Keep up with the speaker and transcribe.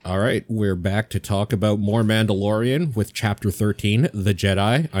All right, we're back to talk about more Mandalorian with Chapter 13, The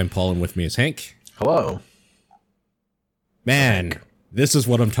Jedi. I'm Paul, and with me is Hank. Hello. Man, this is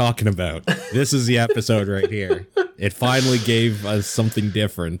what I'm talking about. This is the episode right here. It finally gave us something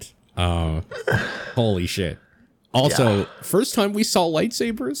different. Holy shit. Also, first time we saw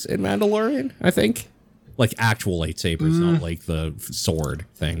lightsabers in Mandalorian, I think. Like actual lightsabers, not like the sword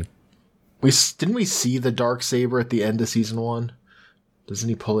thing. Didn't we see the dark saber at the end of season 1? Doesn't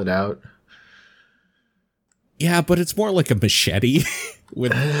he pull it out? Yeah, but it's more like a machete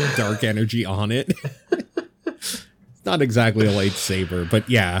with dark energy on it. It's not exactly a lightsaber, but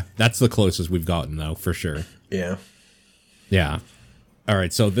yeah, that's the closest we've gotten, though, for sure. Yeah. Yeah. All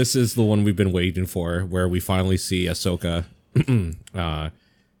right, so this is the one we've been waiting for, where we finally see Ahsoka.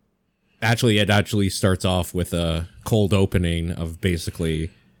 Actually, it actually starts off with a cold opening of basically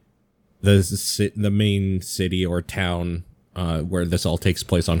the main city or town where this all takes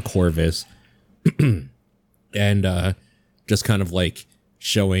place on Corvus. And just kind of like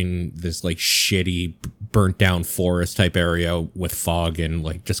showing this like shitty burnt down forest type area with fog and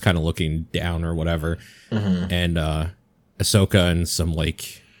like just kind of looking down or whatever. Mm-hmm. And Ahsoka and some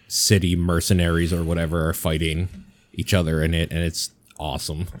like city mercenaries or whatever are fighting each other in it, and it's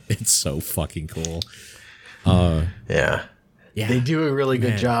awesome. It's so fucking cool. Yeah. They do a really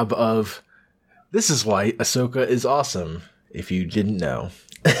good job of, this is why Ahsoka is awesome, if you didn't know.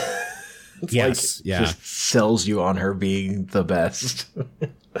 Yes, just sells you on her being the best.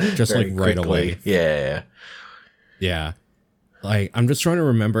 Just like right away. Yeah. Like, I'm just trying to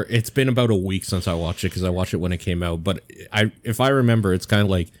remember. It's been about a week since I watched it, because I watched it when it came out. But if I remember, it's kind of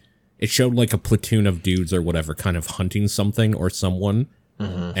like, it showed like a platoon of dudes or whatever kind of hunting something or someone.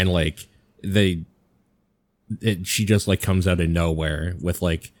 Mm-hmm. And like, she just like comes out of nowhere with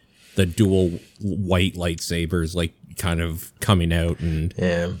like the dual white lightsabers, like kind of coming out and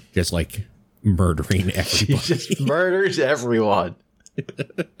just like murdering everybody. She just murders everyone.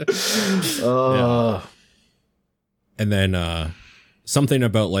 And then something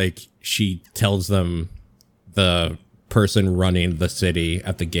about like she tells them, the person running the city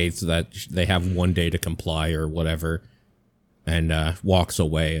at the gates, that they have one day to comply or whatever, and walks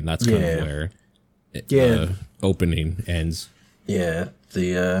away, and that's kind of where the opening ends. Yeah,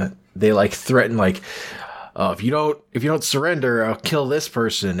 they like threaten like, if you don't surrender, I'll kill this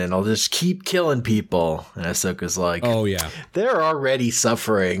person and I'll just keep killing people. And Ahsoka's like, oh yeah, they're already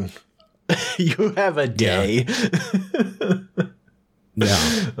suffering. You have a day.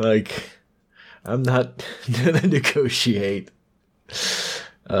 Yeah. Like, I'm not gonna negotiate.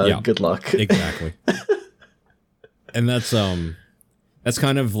 Good luck. Exactly. And that's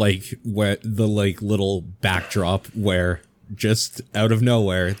kind of like where the like little backdrop where just out of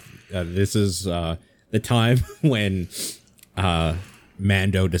nowhere, this is the time when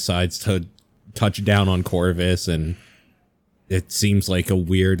Mando decides to touch down on Corvus, and it seems like a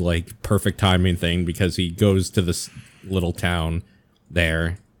weird, like, perfect timing thing, because he goes to this little town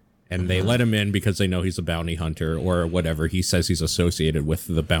there, and they let him in because they know he's a bounty hunter or whatever. He says he's associated with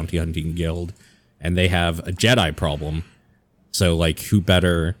the bounty hunting guild, and they have a Jedi problem. So, like, who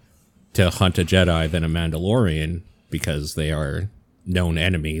better to hunt a Jedi than a Mandalorian, because they are known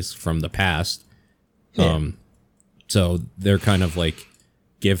enemies from the past. Yeah. So they're kind of like,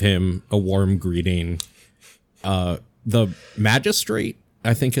 give him a warm greeting. The magistrate,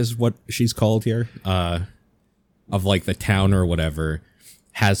 I think is what she's called here, of like the town or whatever,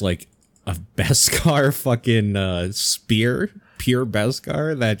 has like a Beskar fucking spear, pure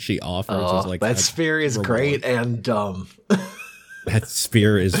Beskar, that she offers as like that spear is reward. Great and dumb. That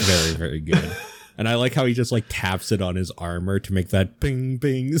spear is very, very good. And I like how he just like taps it on his armor to make that bing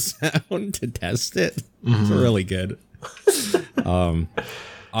bing sound to test it. Mm-hmm. It's really good.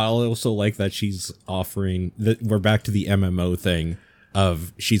 I also like that she's offering we're back to the MMO thing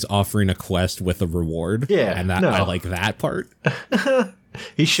of she's offering a quest with a reward. Yeah. And I like that part.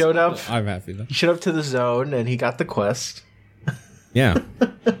 He showed up. I'm happy though. He showed up to the zone and he got the quest. Yeah.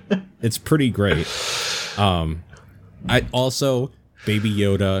 It's pretty great. I also, Baby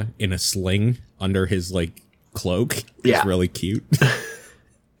Yoda in a sling under his like cloak is really cute.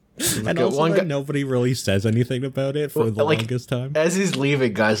 And also that nobody really says anything about it for the longest time. As he's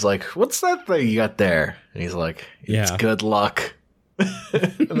leaving, guys like, what's that thing you got there? And he's like, it's good luck.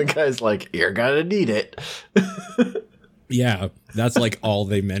 And the guy's like, you're gonna need it. Yeah, that's like all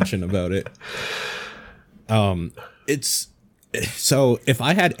they mention about it. It's so, if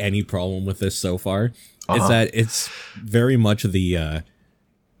I had any problem with this so far, it's that it's very much the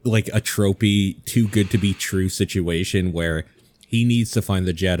like a tropey, too good to be true situation where he needs to find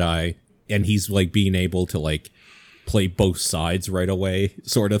the Jedi, and he's like being able to like play both sides right away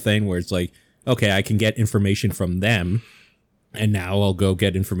sort of thing, where it's like, okay, I can get information from them, and now I'll go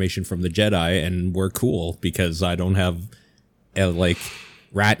get information from the Jedi, and we're cool because I don't have a, like,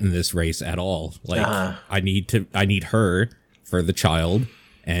 rat in this race at all. Like, I need her for the child,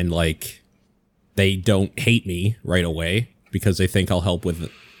 and, like, they don't hate me right away because they think I'll help with,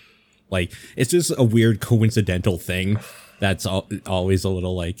 like, it's just a weird coincidental thing that's always a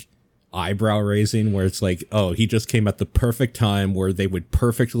little, like, eyebrow raising, where it's like, oh, he just came at the perfect time where they would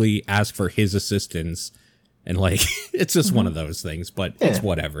perfectly ask for his assistance, and, like, it's just one of those things, but it's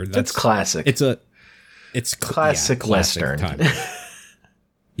whatever. That's classic. It's classic Western.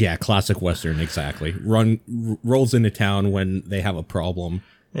 Yeah, classic Western, exactly. Rolls into town when they have a problem.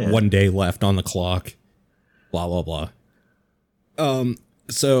 Yeah. 1 day left on the clock. Blah, blah, blah.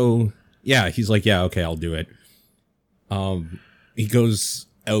 So, yeah, he's like, yeah, okay, I'll do it. He goes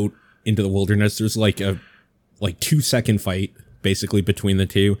out into the wilderness. There's like a 2-second fight, basically, between the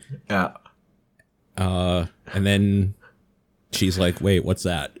two. Yeah. And then she's like, wait, what's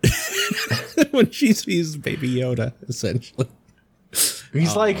that? When she sees Baby Yoda, essentially.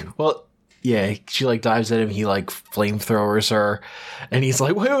 He's like, well, yeah, she like dives at him, he like flamethrowers her, and he's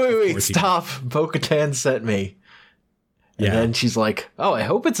like, wait, stop, Bo-Katan sent me. And then she's like, oh, I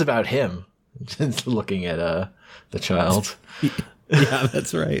hope it's about him. Looking at the child. Yeah,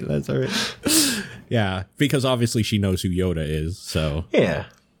 that's right. Yeah, because obviously she knows who Yoda is, so yeah,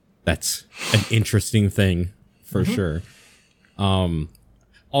 that's an interesting thing for sure.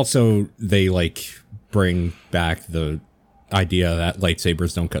 Also, they like bring back the idea that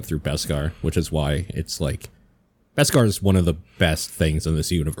lightsabers don't cut through Beskar, which is why it's like Beskar is one of the best things in this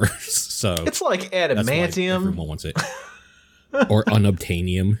universe. So it's like adamantium. Everyone wants it, or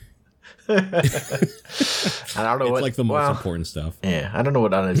unobtainium. I don't know. It's like the most important stuff. Yeah, I don't know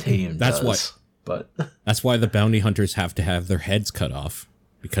what unobtainium does. That's why the bounty hunters have to have their heads cut off,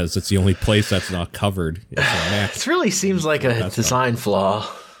 because it's the only place that's not covered. It really seems like a design flaw.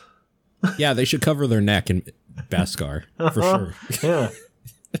 Yeah, they should cover their neck in Beskar for sure. Yeah,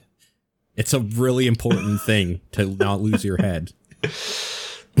 it's a really important thing to not lose your head.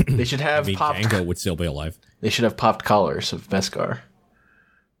 They should have Django would still be alive. They should have popped collars of Beskar.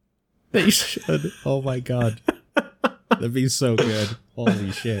 They should. Oh my god, that'd be so good.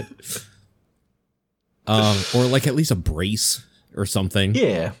 Holy shit. Or like at least a brace or something.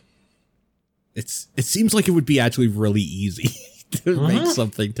 Yeah. It seems like it would be actually really easy to make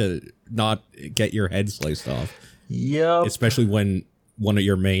something to not get your head sliced off. Yep. Especially when one of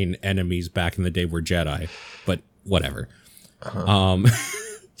your main enemies back in the day were Jedi. But whatever.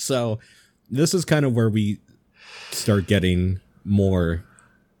 So this is kind of where we start getting more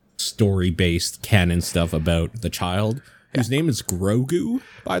story-based canon stuff about the child, whose name is Grogu,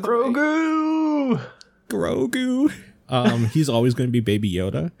 by the way. Grogu. He's always going to be Baby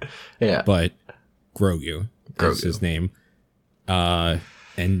Yoda. Yeah. But Grogu is his name.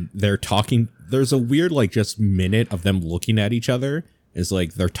 And they're talking. There's a weird, like, just minute of them looking at each other. It's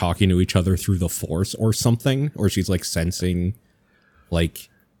like they're talking to each other through the Force or something. Or she's, like, sensing, like,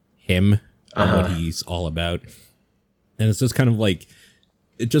 him and what he's all about. And it's just kind of like,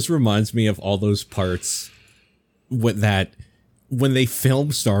 it just reminds me of all those parts with that when they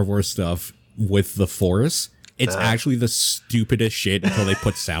film Star Wars stuff with the Force, it's actually the stupidest shit until they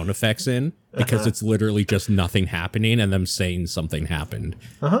put sound effects in, because it's literally just nothing happening and them saying something happened.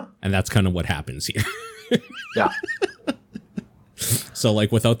 And that's kind of what happens here. Yeah. So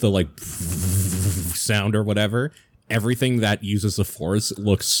like without the like sound or whatever, everything that uses the Force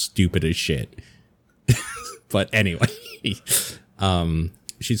looks stupid as shit. But anyway,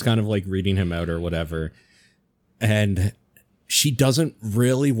 she's kind of like reading him out or whatever. And she doesn't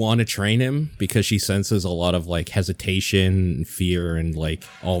really want to train him because she senses a lot of like hesitation and fear and like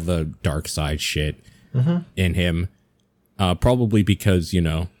all the dark side shit in him. Probably because, you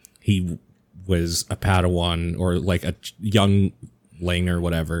know, he was a Padawan or like a youngling or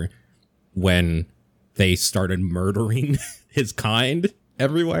whatever when they started murdering his kind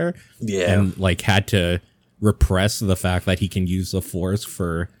everywhere. Yeah. And like had to repress the fact that he can use the Force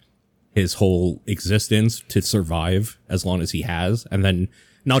for his whole existence to survive as long as he has. And then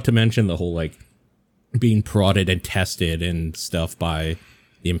not to mention the whole like being prodded and tested and stuff by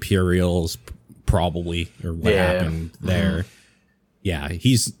the Imperials probably, or what happened there. Yeah,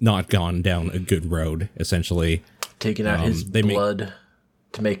 he's not gone down a good road, essentially. Taking out his blood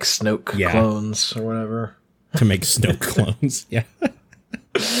to make Snoke clones or whatever. To make Snoke clones, yeah.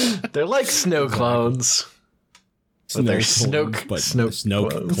 They're like snow clones. But they're Snoke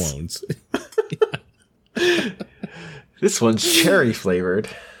clones. This one's cherry flavored.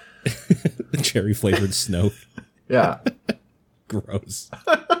 Cherry flavored Snoke. Yeah. Gross.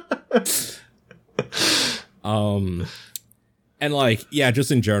 And like, yeah, just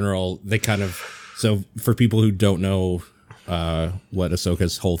in general, they kind of, so for people who don't know what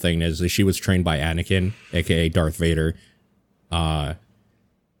Ahsoka's whole thing is she was trained by Anakin, aka Darth Vader. They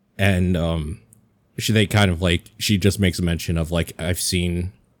kind of like, she just makes a mention of like, I've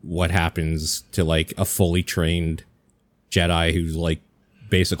seen what happens to like a fully trained Jedi who's like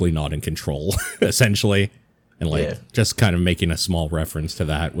basically not in control, essentially. And like, just kind of making a small reference to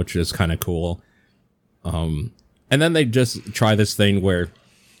that, which is kind of cool. And then they just try this thing where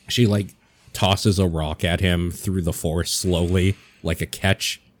she like tosses a rock at him through the force slowly, like a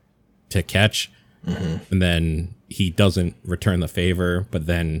catch. And then he doesn't return the favor, but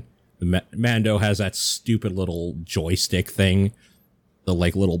then Mando has that stupid little joystick thing, the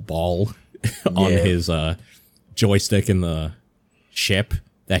like little ball on his joystick in the ship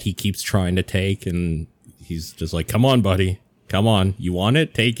that he keeps trying to take, and he's just like, come on, buddy, come on, you want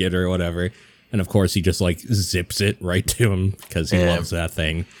it, take it, or whatever. And of course he just like zips it right to him because he loves that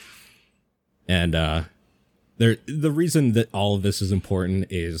thing. And the reason that all of this is important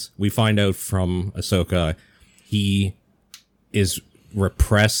is we find out from Ahsoka he is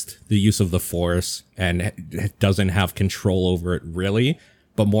repressed the use of the Force and doesn't have control over it really,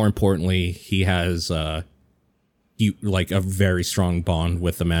 but more importantly he has like a very strong bond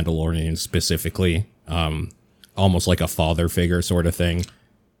with the Mandalorian specifically, almost like a father figure sort of thing.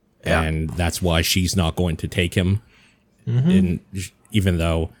 And that's why she's not going to take him, even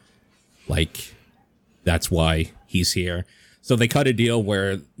though like that's why he's here. So they cut a deal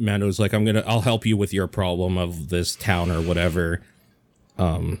where Mando's like, I'll help you with your problem of this town or whatever.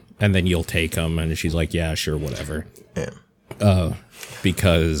 And then you'll take him. And she's like, yeah, sure, whatever.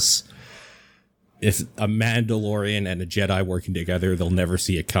 Because if a Mandalorian and a Jedi working together, they'll never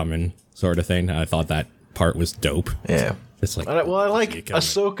see it coming, sort of thing. And I thought that part was dope. Yeah. It's like, well, I like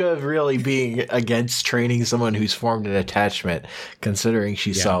Ahsoka really being against training someone who's formed an attachment, considering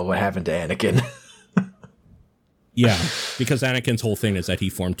she saw what happened to Anakin. Yeah, because Anakin's whole thing is that he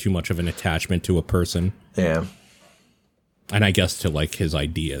formed too much of an attachment to a person. Yeah. And I guess to like his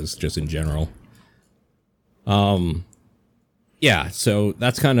ideas just in general. Yeah, so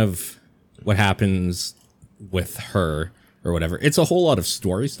that's kind of what happens with her or whatever. It's a whole lot of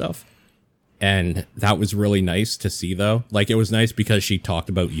story stuff. And that was really nice to see, though. Like, it was nice because she talked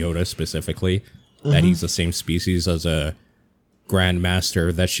about Yoda specifically, that he's the same species as a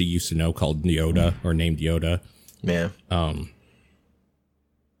Grandmaster that she used to know called Yoda, or named Yoda. Yeah.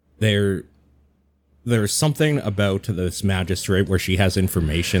 There's something about this magistrate where she has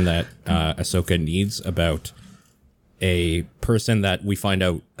information that Ahsoka needs about a person that we find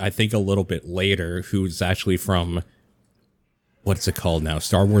out, I think, a little bit later, who's actually from... what's it called now?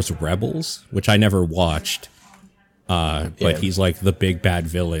 Star Wars Rebels, which I never watched. But he's like the big bad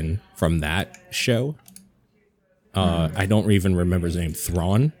villain from that show. I don't even remember his name.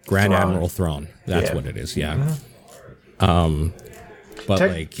 Grand Admiral Thrawn. That's what it is. Yeah. But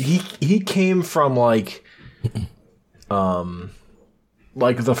like he came from like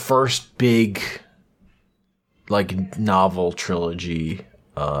the first big like novel trilogy.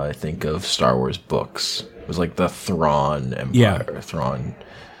 I think of Star Wars books. It was like the Thrawn Empire. Thrawn.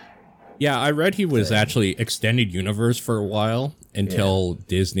 Yeah, I read he was actually extended universe for a while until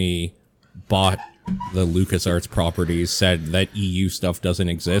Disney bought the LucasArts properties, said that EU stuff doesn't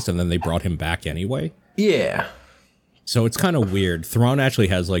exist, and then they brought him back anyway. Yeah. So it's kind of weird. Thrawn actually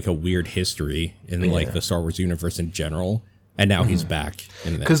has like a weird history in like the Star Wars universe in general. And now he's back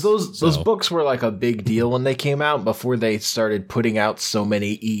in this. Because those books were like a big deal when they came out before they started putting out so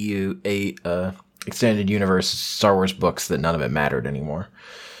many EU extended universe Star Wars books that none of it mattered anymore.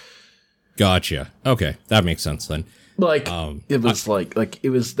 Gotcha. Okay, that makes sense then. Like it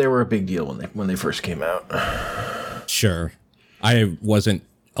was they were a big deal when they first came out. Sure. I wasn't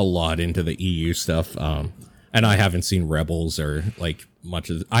a lot into the EU stuff, and I haven't seen Rebels or like much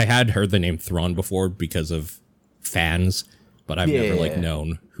of. I had heard the name Thrawn before because of fans. But I've never like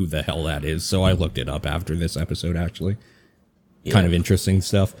known who the hell that is, so I looked it up after this episode. Actually, kind of interesting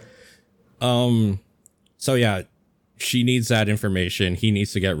stuff. So yeah, she needs that information. He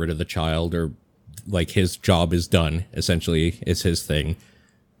needs to get rid of the child, or like his job is done. Essentially, is his thing.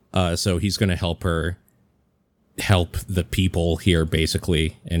 So he's gonna help her, help the people here,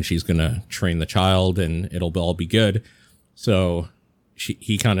 basically, and she's gonna train the child, and it'll all be good. So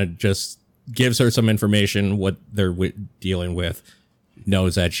he kind of just gives her some information, what they're dealing with,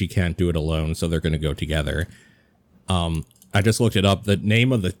 knows that she can't do it alone, so they're going to go together. I just looked it up. The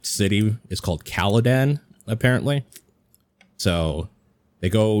name of the city is called Caladan, apparently. So they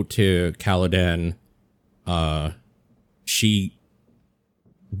go to Caladan she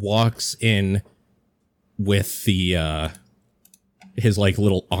walks in with the his like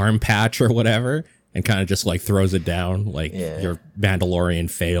little arm patch or whatever, and kind of just like throws it down like your Mandalorian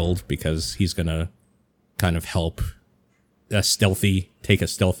failed, because he's gonna kind of help take a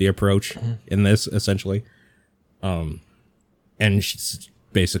stealthy approach in this, essentially. And she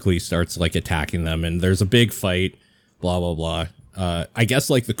basically starts like attacking them, and there's a big fight, blah blah blah. I guess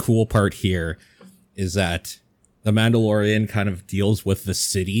like the cool part here is that the Mandalorian kind of deals with the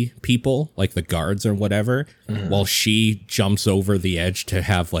city people, like the guards or whatever, while she jumps over the edge to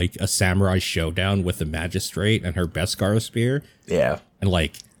have like a samurai showdown with the magistrate and her Beskar spear. Yeah. And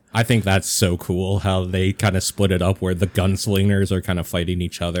like, I think that's so cool how they kind of split it up where the gunslingers are kind of fighting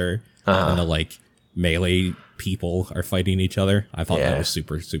each other and the like melee people are fighting each other. I thought that was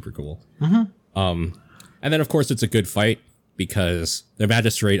super, super cool. And then of course it's a good fight, because the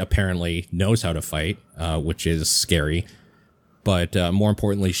magistrate apparently knows how to fight, which is scary. But more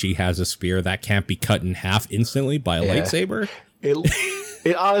importantly, she has a spear that can't be cut in half instantly by a lightsaber.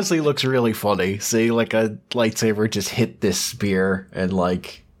 It honestly looks really funny. See, like a lightsaber just hit this spear and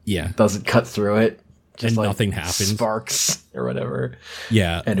like doesn't cut through it. Just and like nothing happens. Sparks or whatever.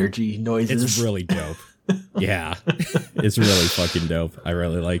 Yeah. Energy noises. It's really dope. Yeah. It's really fucking dope. I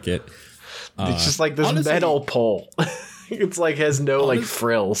really like it. It's just like this metal pole. It's like has no like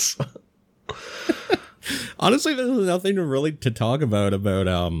frills. Honestly, there's nothing really to talk about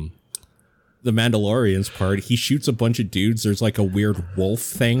the Mandalorian's part. He shoots a bunch of dudes. There's like a weird wolf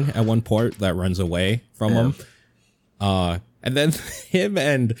thing at one point that runs away from him. And then him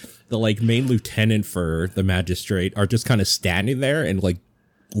and the like main lieutenant for the magistrate are just kind of standing there in like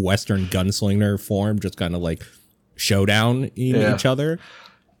Western gunslinger form, just kind of like showdown each other.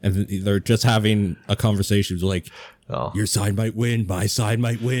 And they're just having a conversation like, your side might win, my side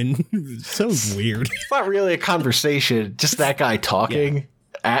might win. It sounds weird. It's not really a conversation, just that guy talking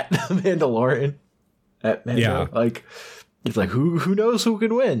at the Mandalorian. At Mando. Like, it's like, who knows who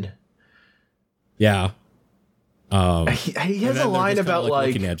can win? Yeah. He has a line about like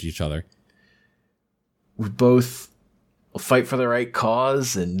looking at each other. We both fight for the right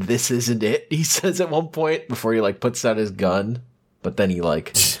cause, and this isn't it. He says at one point before he like puts out his gun, but then he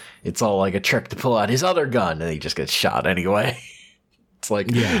like it's all like a trick to pull out his other gun, and he just gets shot anyway. It's like,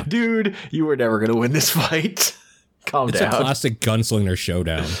 dude, you were never gonna win this fight. Calm down. It's a classic gunslinger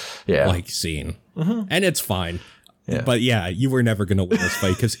showdown, like scene, and it's fine. Yeah. But yeah, you were never going to win this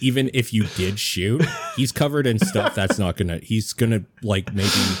fight, because even if you did shoot, he's covered in stuff that's not going to... He's going to, like, maybe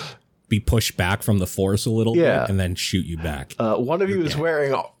be pushed back from the Force a little bit and then shoot you back. One of you is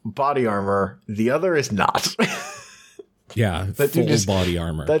wearing body armor. The other is not. Yeah, full body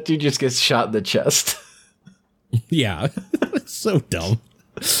armor. That dude just gets shot in the chest. Yeah, it's so dumb.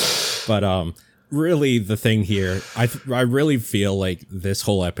 But really, the thing here, I really feel like this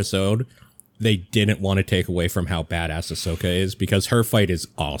whole episode... They didn't want to take away from how badass Ahsoka is, because her fight is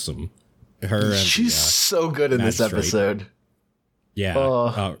awesome. She's so good in this episode.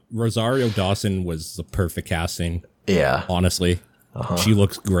 Yeah. Rosario Dawson was the perfect casting. Yeah. Honestly. She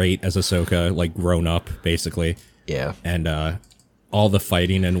looks great as Ahsoka, like grown up, basically. Yeah. And all the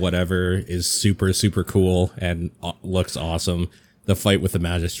fighting and whatever is super, super cool and looks awesome. The fight with the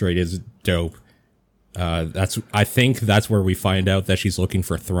magistrate is dope. I think that's where we find out that she's looking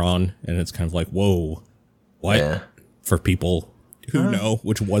for Thrawn, and it's kind of like, whoa, what? Yeah. For people who know,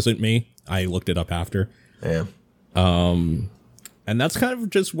 which wasn't me, I looked it up after. Yeah. And that's kind of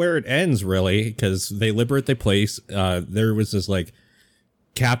just where it ends, really, because they liberate the place. There was this like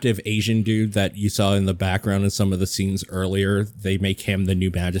captive Asian dude that you saw in the background in some of the scenes earlier. They make him the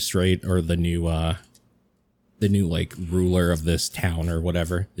new magistrate, or the new like ruler of this town or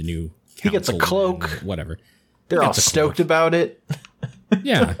whatever. The new. He gets a cloak. Whatever. They're all stoked about it.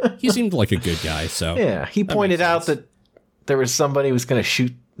 Yeah, he seemed like a good guy. So yeah, he pointed out that there was somebody who was going to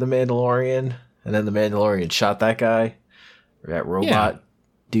shoot the Mandalorian, and then the Mandalorian shot that guy, or that robot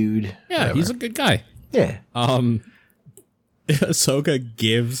dude. Yeah, whatever. He's a good guy. Yeah. Ahsoka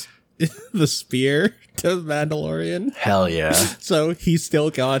gives the spear to the Mandalorian. Hell yeah! So he still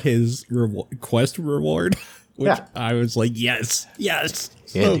got his quest reward. Which I was like, yes,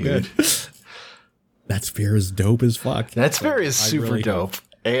 so good. That spear is dope as fuck. That spear is super dope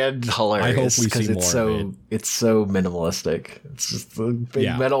and hilarious. I hope we see more of it. It's so minimalistic. It's just a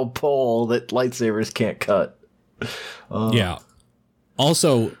big metal pole that lightsabers can't cut. Yeah.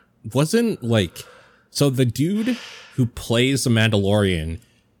 Also, wasn't like... So the dude who plays the Mandalorian,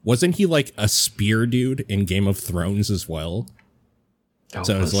 wasn't he like a spear dude in Game of Thrones as well? Oh,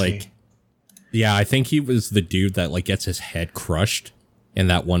 so it was like... Yeah, I think he was the dude that like gets his head crushed in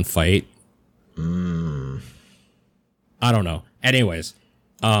that one fight. I I don't know. Anyways,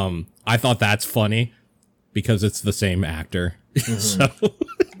 I thought that's funny because it's the same actor. So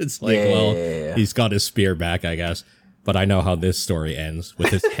it's like, he's got his spear back, I guess. But I know how this story ends with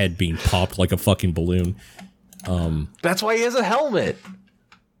his head being popped like a fucking balloon. That's why he has a helmet.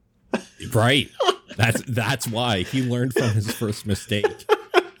 Right. That's why he learned from his first mistake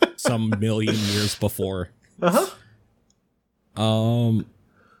some million years before. So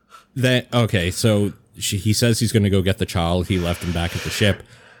he says he's going to go get the child. He left him back at the ship.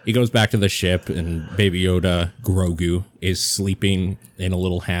 He goes back to the ship, and Baby Yoda, Grogu, is sleeping in a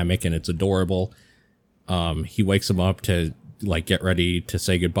little hammock, and it's adorable. He wakes him up to like get ready to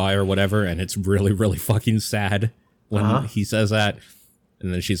say goodbye or whatever, and it's really, really fucking sad when he says that.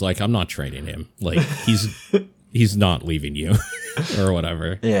 And then she's like, "I'm not training him. Like he's not leaving you," or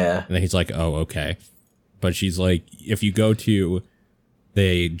whatever. Yeah. And then he's like, "Oh, okay." But she's like, "If you go to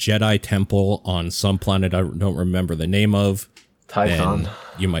the Jedi temple on some planet I don't remember the name of, Tython.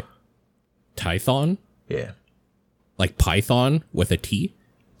 You might Tython? Yeah. Like Python with a T?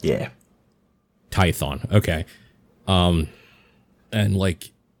 Yeah. Tython. Okay. And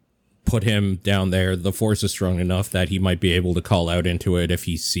like put him down there. The Force is strong enough that he might be able to call out into it if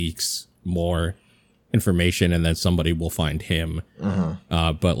he seeks more information, and then somebody will find him.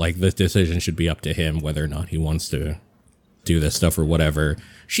 But like this decision should be up to him whether or not he wants to do this stuff or whatever.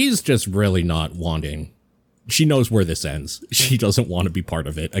 She's just really not wanting. She knows where this ends. She doesn't want to be part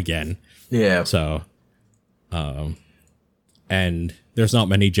of it again. Yeah. So, and there's not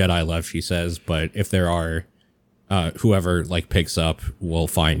many Jedi left, she says, but if there are, whoever like picks up will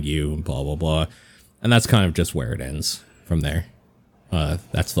find you, blah, blah, blah. And that's kind of just where it ends from there.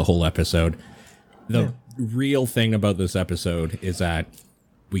 That's the whole episode. The real thing about this episode is that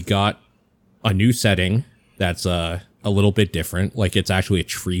we got a new setting that's a little bit different. Like it's actually a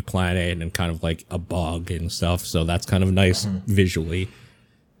tree planet and kind of like a bog and stuff. So that's kind of nice visually.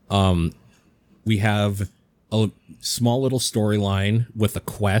 We have a small little storyline with a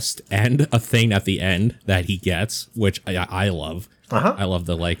quest and a thing at the end that he gets, which I love. I love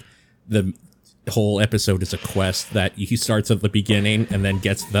the whole episode is a quest that he starts at the beginning and then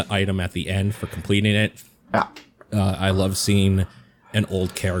gets the item at the end for completing it. I love seeing an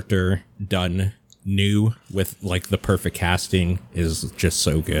old character done new with like the perfect casting is just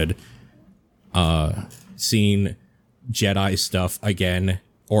so good. Seeing Jedi stuff again,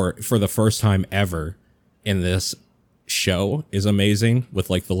 or for the first time ever in this show, is amazing with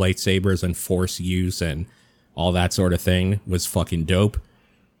like the lightsabers and Force use and all that sort of thing was fucking dope.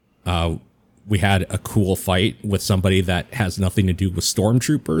 We had a cool fight with somebody that has nothing to do with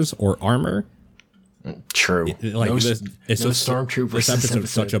stormtroopers or armor. True. Like no stormtroopers. This episode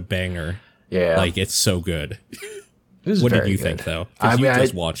is such a banger. Yeah. Like it's so good. What did you think though? Because you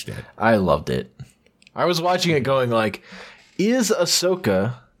just watched it. I loved it. I was watching it going like, is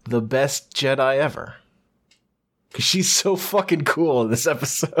Ahsoka the best Jedi ever? Because she's so fucking cool in this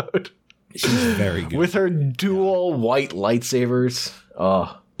episode. She's very good. With her dual white lightsabers.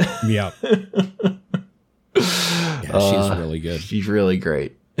 Oh. Yeah. She's really good. She's really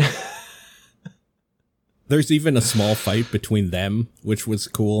great. There's even a small fight between them, which was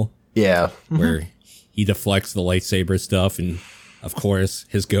cool. Yeah. Where he deflects the lightsaber stuff, and of course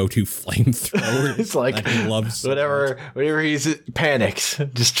his go-to flamethrower. It's like he loves whenever he's panics,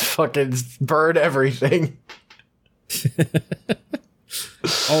 just fucking burn everything.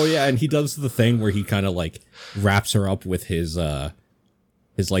 Oh yeah, and he does the thing where he kind of like wraps her up with his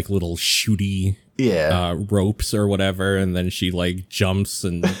like little shooty ropes or whatever, and then she like jumps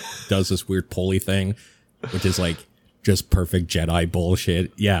and does this weird pulley thing, which is like just perfect Jedi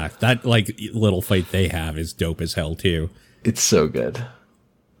bullshit. Yeah, that like little fight they have is dope as hell too. It's so good.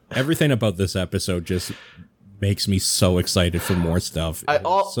 Everything about this episode just makes me so excited for more stuff.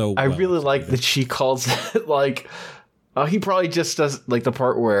 I really like that she calls it like he probably just does like the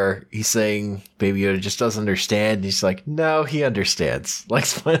part where he's saying Baby Yoda just doesn't understand. And he's like, no, he understands. Like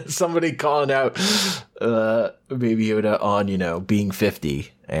somebody calling out Baby Yoda on, being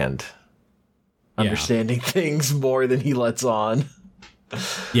 50 and understanding things more than he lets on.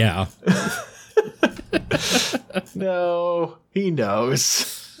 Yeah. No, he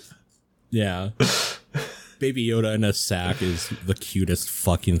knows. Yeah. Baby Yoda in a sack is the cutest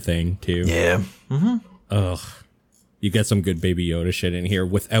fucking thing, too. Yeah. Mm-hmm. Ugh. You get some good Baby Yoda shit in here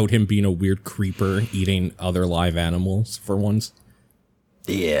without him being a weird creeper eating other live animals for once.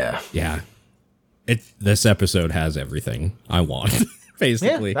 Yeah. Yeah. This episode has everything I want,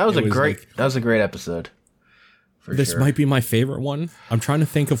 basically. Yeah, that was a great episode. This might be my favorite one. I'm trying to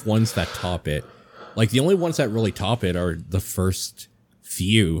think of ones that top it. Like, the only ones that really top it are the first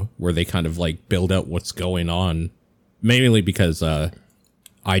few, where they kind of, like, build out what's going on Mainly because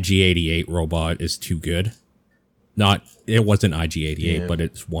IG-88 robot is too good. It wasn't IG-88, but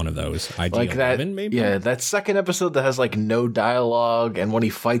it's one of those. IG-11, like that, maybe? Yeah, that second episode that has like no dialogue, and when he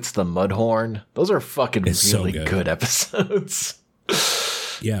fights the Mudhorn, those are fucking really good episodes.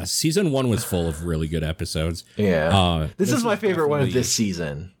 Yeah, season 1 was full of really good episodes. Yeah. This is my favorite one of this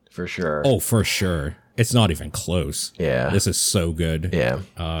season, for sure. Oh, for sure. It's not even close. Yeah. This is so good. Yeah.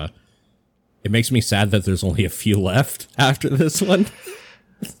 It makes me sad that there's only a few left after this one.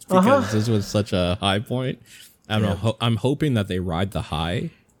 Because this was such a high point. I don't know. I'm hoping that they ride the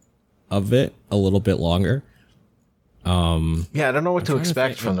high of it a little bit longer. Yeah, I don't know what to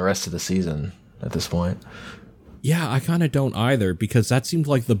expect from the rest of the season at this point. Yeah, I kind of don't either, because that seemed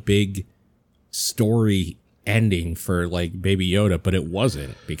like the big story ending for like Baby Yoda, but it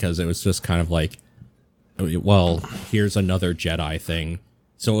wasn't, because it was just kind of like, well, here's another Jedi thing.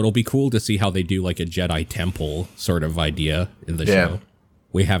 So it'll be cool to see how they do like a Jedi temple sort of idea in the show.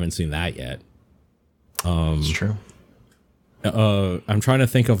 We haven't seen that yet. It's true. I'm trying to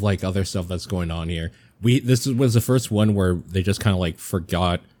think of like other stuff that's going on here. This was the first one where they just kind of like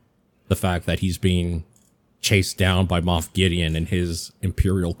forgot the fact that he's being chased down by Moff Gideon and his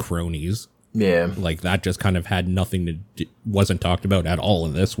Imperial cronies. Yeah. Like that just kind of had nothing to do, wasn't talked about at all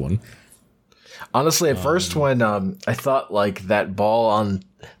in this one. Honestly, at first when I thought like that ball on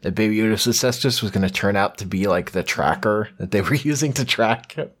the Baby Yoda's Cestus was going to turn out to be like the tracker that they were using to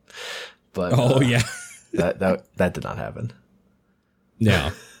track him. But yeah. that did not happen.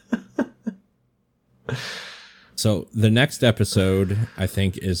 Yeah. So the next episode, I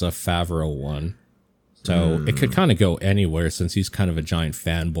think, is a Favreau one. So it could kind of go anywhere since he's kind of a giant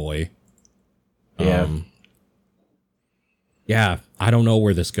fanboy. Yeah. Yeah, I don't know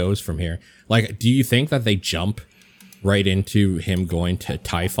where this goes from here. Like, do you think that they jump right into him going to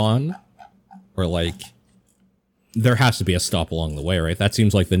Typhon? Or like, there has to be a stop along the way, right? That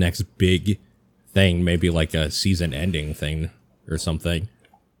seems like the next big thing, maybe like a season ending thing or something.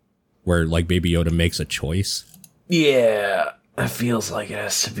 Where like Baby Yoda makes a choice. Yeah, it feels like it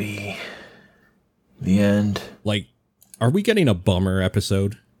has to be the end. Like, are we getting a bummer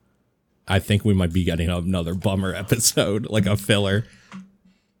episode? I think we might be getting another bummer episode, like a filler.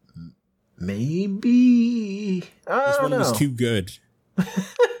 Maybe. This one was too good.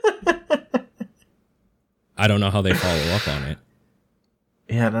 I don't know how they follow up on it.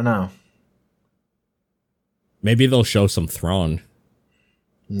 Yeah, I don't know. Maybe they'll show some Thrawn.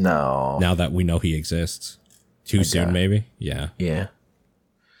 No. Now that we know he exists. Too soon, maybe? Yeah. Yeah.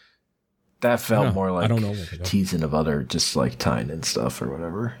 That felt more like I don't know teasing of other, just like tying in stuff or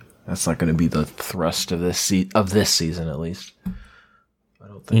whatever. That's not going to be the thrust of this season, at least. I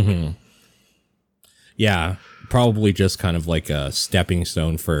don't think. Mm-hmm. Yeah, probably just kind of like a stepping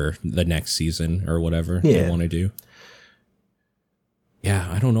stone for the next season or whatever they want to do. Yeah,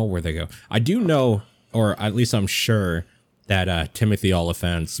 I don't know where they go. I do know, or at least I'm sure, that Timothy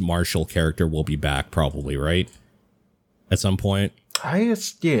Oliphant's Marshall character will be back, probably, right? At some point.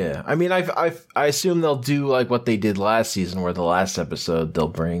 Yeah. I mean, I assume they'll do like what they did last season, where the last episode they'll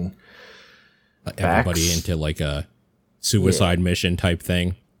bring everybody into like a suicide mission type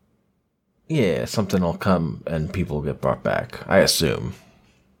thing. Yeah, something will come and people will get brought back, I assume.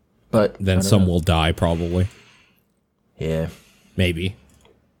 But then some will die, probably. Yeah. Maybe.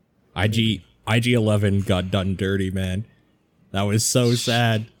 IG-11 got done dirty, man. That was so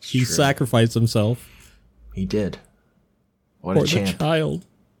sad. He sacrificed himself. He did. What a champ. For the child.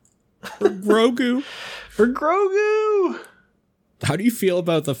 For Grogu. For Grogu! How do you feel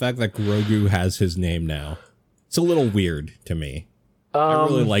about the fact that Grogu has his name now? It's a little weird to me. I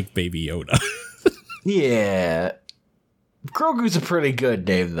really like Baby Yoda. Yeah. Grogu's a pretty good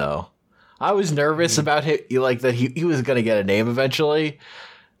name, though. I was nervous about him, like that he was going to get a name eventually,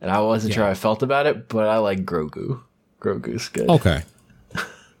 and I wasn't sure how I felt about it, but I like Grogu. Grogu's good. Okay.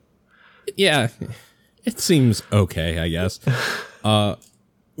 Yeah. It seems okay, I guess. I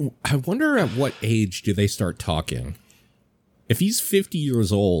wonder at what age do they start talking? If he's 50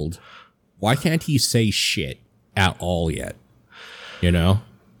 years old, why can't he say shit at all yet? You know?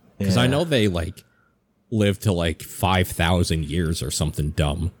 Because I know they, like, live to, like, 5,000 years or something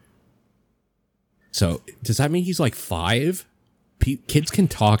dumb. So, does that mean he's, like, 5? Kids can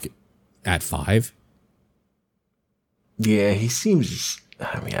talk at 5? Yeah, he seems...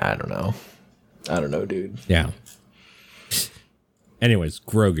 I mean, I don't know. I don't know, dude. Yeah. Anyways,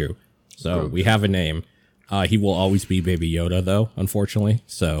 Grogu. So, we have a name. He will always be Baby Yoda, though, unfortunately.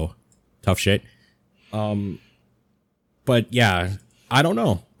 So, tough shit. But, yeah, I don't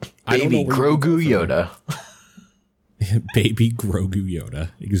know. Baby Grogu Yoda. Baby Grogu Yoda.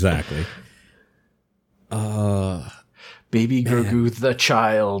 Exactly. Baby Grogu, the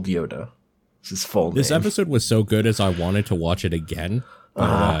child Yoda. It's his full name. This episode was so good as I wanted to watch it again.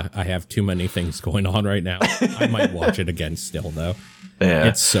 But I have too many things going on right now. I might watch it again still, though. Yeah.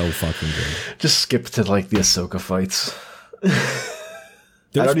 It's so fucking good. Just skip to, like, the Ahsoka fights.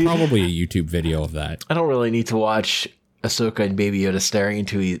 There's probably a YouTube video of that. I don't really need to watch Ahsoka and Baby Yoda staring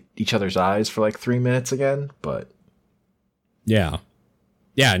into each other's eyes for, like, 3 minutes again, but... Yeah.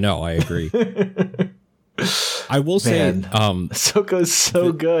 Yeah, no, I agree. I will say... Ahsoka is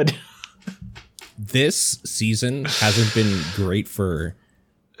so good. This season hasn't been great for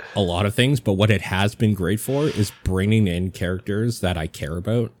a lot of things, but what it has been great for is bringing in characters that I care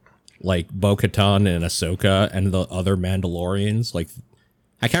about, like Bo-Katan and Ahsoka and the other Mandalorians. Like,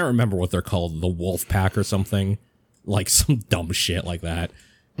 I can't remember what they're called, the Wolf Pack or something, like some dumb shit like that.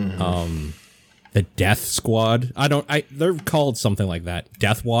 Mm-hmm. The Death Squad. They're called something like that.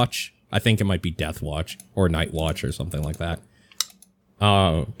 Death Watch. I think it might be Death Watch or Night Watch or something like that.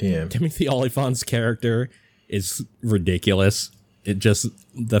 Timothy Olyphant's character is ridiculous. It just,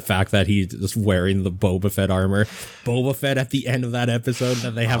 the fact that he's just wearing the Boba Fett armor. Boba Fett at the end of that episode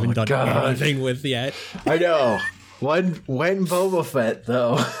that they haven't done anything with yet. I know. When Boba Fett,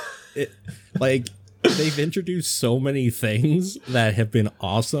 though? They've introduced so many things that have been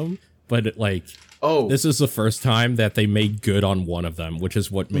awesome, but this is the first time that they made good on one of them, which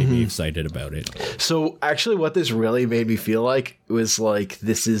is what made me excited about it. So actually what this really made me feel like was like,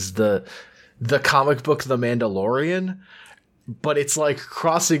 this is the comic book The Mandalorian, but it's like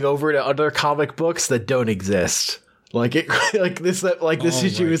crossing over to other comic books that don't exist. Like this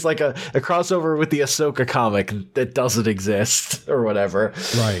issue is like a crossover with the Ahsoka comic that doesn't exist or whatever.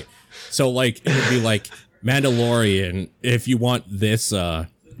 Right. So like it would be like Mandalorian, if you want this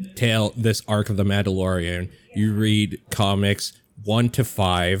this arc of the Mandalorian, you read comics 1 to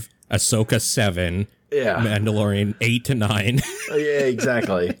 5, Ahsoka 7, Mandalorian 8 to 9. Oh, yeah,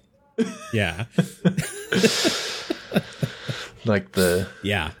 exactly. Yeah.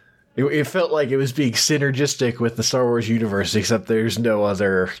 It felt like it was being synergistic with the Star Wars universe, except there's no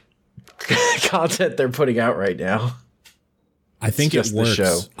other content they're putting out right now. I think it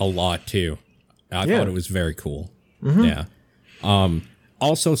works a lot too. I thought it was very cool. Mm-hmm. Yeah.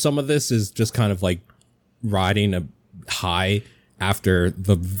 Also, some of this is just kind of like riding a high after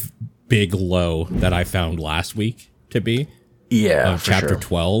the big low that I found last week to be. Yeah, chapter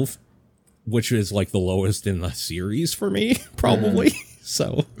 12, which is like the lowest in the series for me, probably.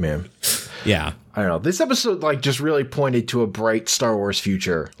 So, man, yeah, I don't know. This episode like just really pointed to a bright Star Wars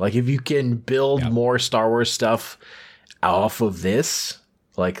future. Like, if you can build more Star Wars stuff off of this,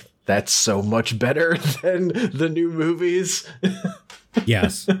 like, that's so much better than the new movies.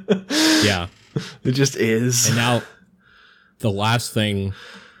 Yes. Yeah. It just is. And now, the last thing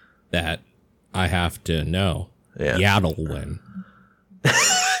that I have to know, Yaddle win.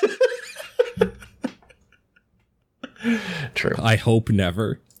 True. I hope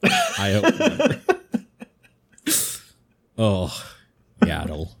never. I hope never. Oh,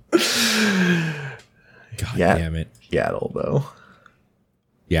 Yaddle. God damn it. Yaddle, though.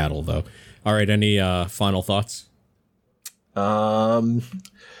 Yaddle, though. All right, any final thoughts?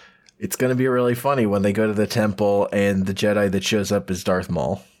 It's going to be really funny when they go to the temple and the Jedi that shows up is Darth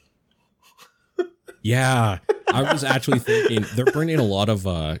Maul. Yeah, I was actually thinking they're bringing a lot of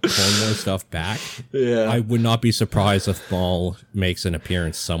Clone Wars stuff back. Yeah, I would not be surprised if Maul makes an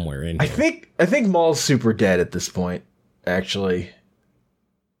appearance somewhere in here. I think Maul's super dead at this point, actually.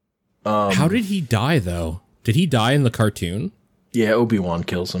 How did he die, though? Did he die in the cartoon? Yeah, Obi-Wan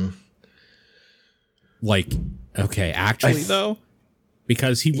kills him. Like, okay, actually, though?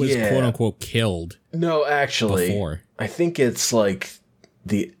 Because he was quote-unquote killed. No, actually. Before. I think it's like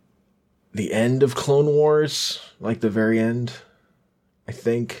the end of Clone Wars, like the very end, I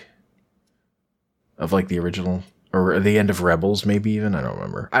think, of like the original, or the end of Rebels, maybe even. I don't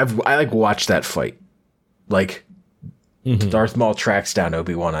remember. I like watched that fight. Like, Darth Maul tracks down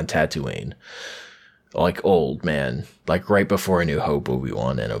Obi-Wan on Tatooine. Like, old man. Like, right before A New Hope,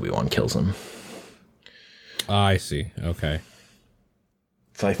 Obi-Wan, and Obi-Wan kills him. I see. Okay.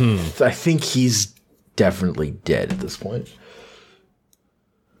 So I think he's definitely dead at this point.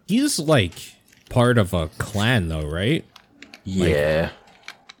 He's, like, part of a clan, though, right? Yeah.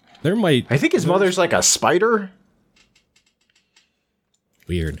 Like, I think his mother's, like, a spider.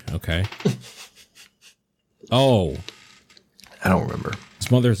 Weird. Okay. Oh. I don't remember.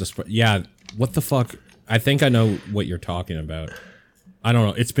 His mother's a spider. Yeah. What the fuck? I think I know what you're talking about. I don't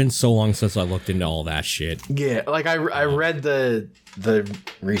know. It's been so long since I looked into all that shit. Yeah, like I read the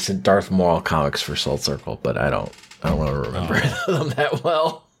recent Darth Maul comics for Salt Circle, but I don't want to remember them that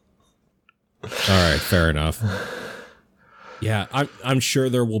well. All right, fair enough. Yeah, I'm sure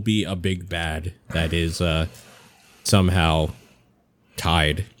there will be a big bad that is somehow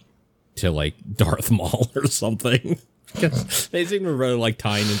tied to like Darth Maul or something. They seem to really like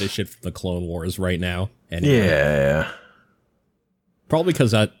tying into shit from the Clone Wars right now. Anyway. Yeah. Probably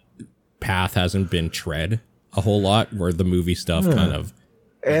because that path hasn't been tread a whole lot, where the movie stuff kind of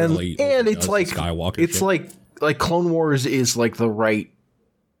and really it's like Skywalker. It's shit. like Clone Wars is like the right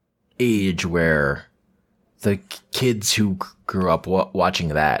age where the kids who grew up watching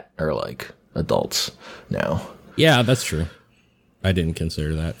that are like adults now. Yeah, that's true. I didn't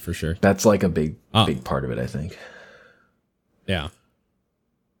consider that for sure. That's like a big part of it, I think. Yeah.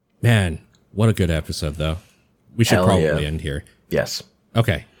 Man, what a good episode, though. We should probably end here. Yes.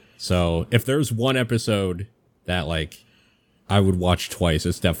 Okay. So if there's one episode that like I would watch twice,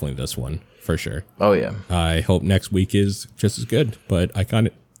 it's definitely this one for sure. Oh yeah. I hope next week is just as good, but I kind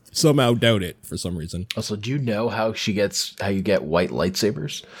of somehow doubt it for some reason. Also, do you know how you get white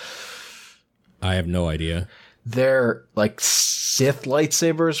lightsabers? I have no idea. They're like Sith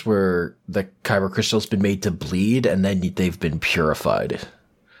lightsabers where the kyber crystal's been made to bleed and then they've been purified.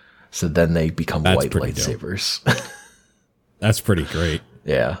 So then they become white lightsabers. That's pretty great.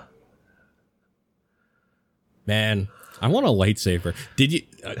 Yeah. Man, I want a lightsaber. Did you...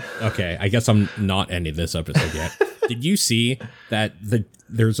 okay, I guess I'm not ending this episode yet. Did you see that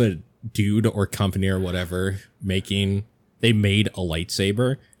there's a dude or company or whatever they made a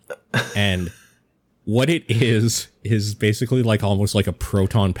lightsaber, and what it is basically like almost like a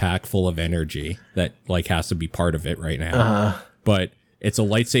proton pack full of energy that like has to be part of it right now. But it's a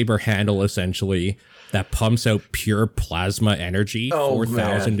lightsaber handle essentially that pumps out pure plasma energy,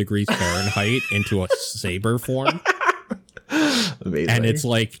 4,000 degrees Fahrenheit into a saber form. Amazing. And it's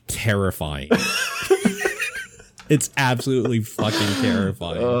like terrifying. It's absolutely fucking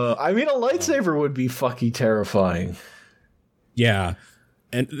terrifying. I mean, a lightsaber would be fucking terrifying. Yeah.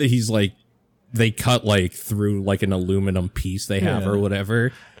 And he's like, they cut like through like an aluminum piece they have or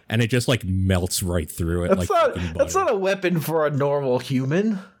whatever, and it just like melts right through it. That's not a weapon for a normal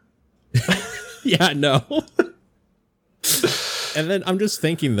human. Yeah, no. And then I'm just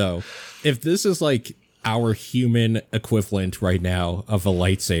thinking though, if this is like our human equivalent right now of a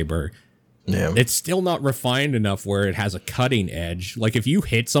lightsaber, it's still not refined enough where it has a cutting edge. Like if you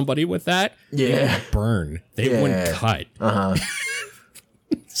hit somebody with that, they would burn. They wouldn't cut.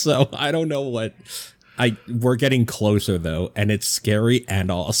 So I don't know what we're getting closer though, and it's scary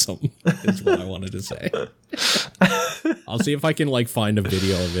and awesome is what I wanted to say. I'll see if I can like find a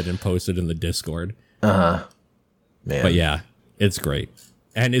video of it and post it in the Discord. Man. But yeah, it's great.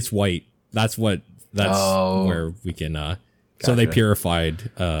 And it's white. That's where we can gotcha. So they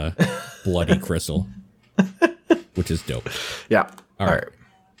purified bloody crystal, which is dope. Yeah. All right.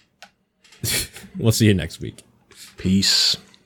 We'll see you next week. Peace.